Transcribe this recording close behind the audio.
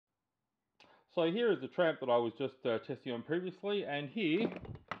So here is the Tramp that I was just testing on previously, and here,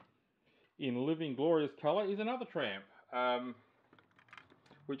 in living glorious colour, is another Tramp,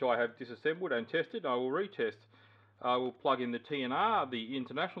 which I have disassembled and tested. I will retest. I will plug in the TNR, the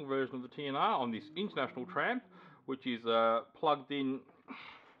international version of the TNR, on this international Tramp, which is plugged in,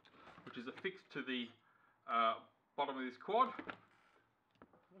 which is affixed to the bottom of this quad.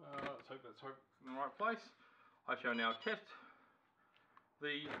 Let's hope that's in the right place. I shall now test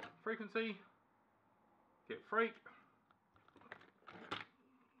the frequency. Get freak.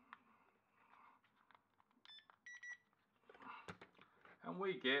 And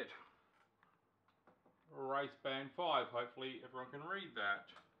we get race band 5. Hopefully everyone can read that.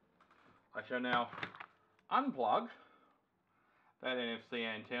 I shall now unplug that NFC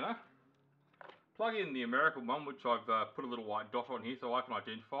antenna, plug in the American one, which I've put a little white dot on here so I can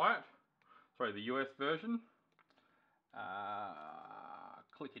identify it. Sorry, the US version.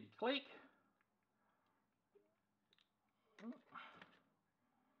 Clickety click.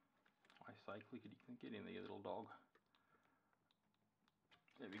 I say clickety click, get in there, you little dog.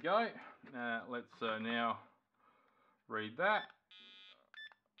 There we go. Let's now read that.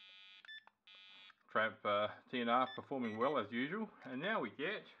 Tramp TNR performing well as usual. And now we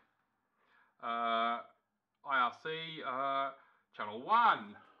get IRC channel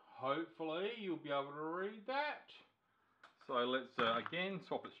 1. Hopefully you'll be able to read that. So let's again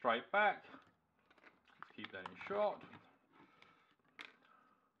swap it straight back. Let's keep that in shot.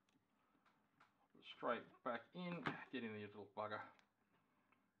 Straight back in. Get in there, you little bugger.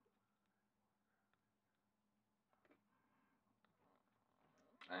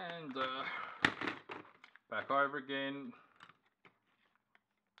 And back over again.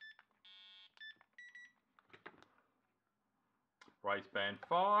 Race band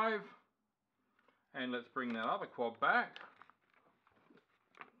 5. And let's bring that other quad back.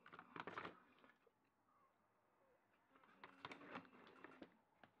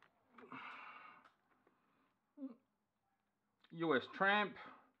 US Tramp.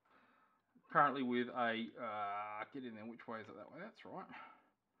 Currently with a, get in there, which way is it? That way, that's right.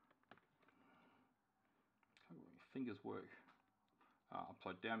 How do your fingers work?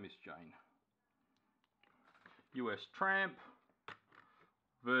 Upside down, Miss Jane. US Tramp.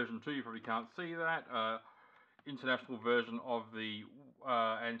 Version 2, you probably can't see that. International version of the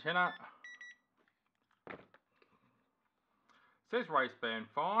antenna. Says race band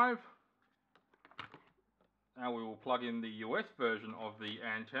 5. Now we will plug in the US version of the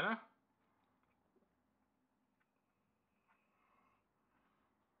antenna.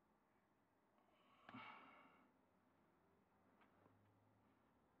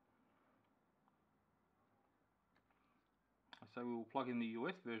 So we will plug in the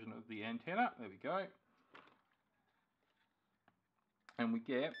US version of the antenna. There we go. And we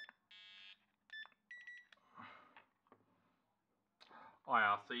get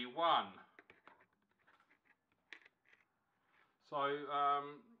IRC1. So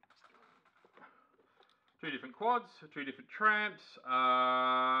two different quads, two different Tramps,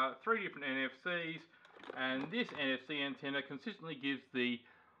 3 different NFCs, and this NFC antenna consistently gives the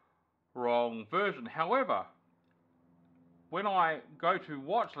wrong version. However, when I go to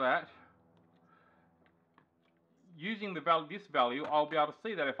watch that, using this value, I'll be able to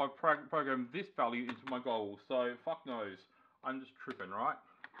see that if I program this value into my goggles. So fuck knows, I'm just tripping, right?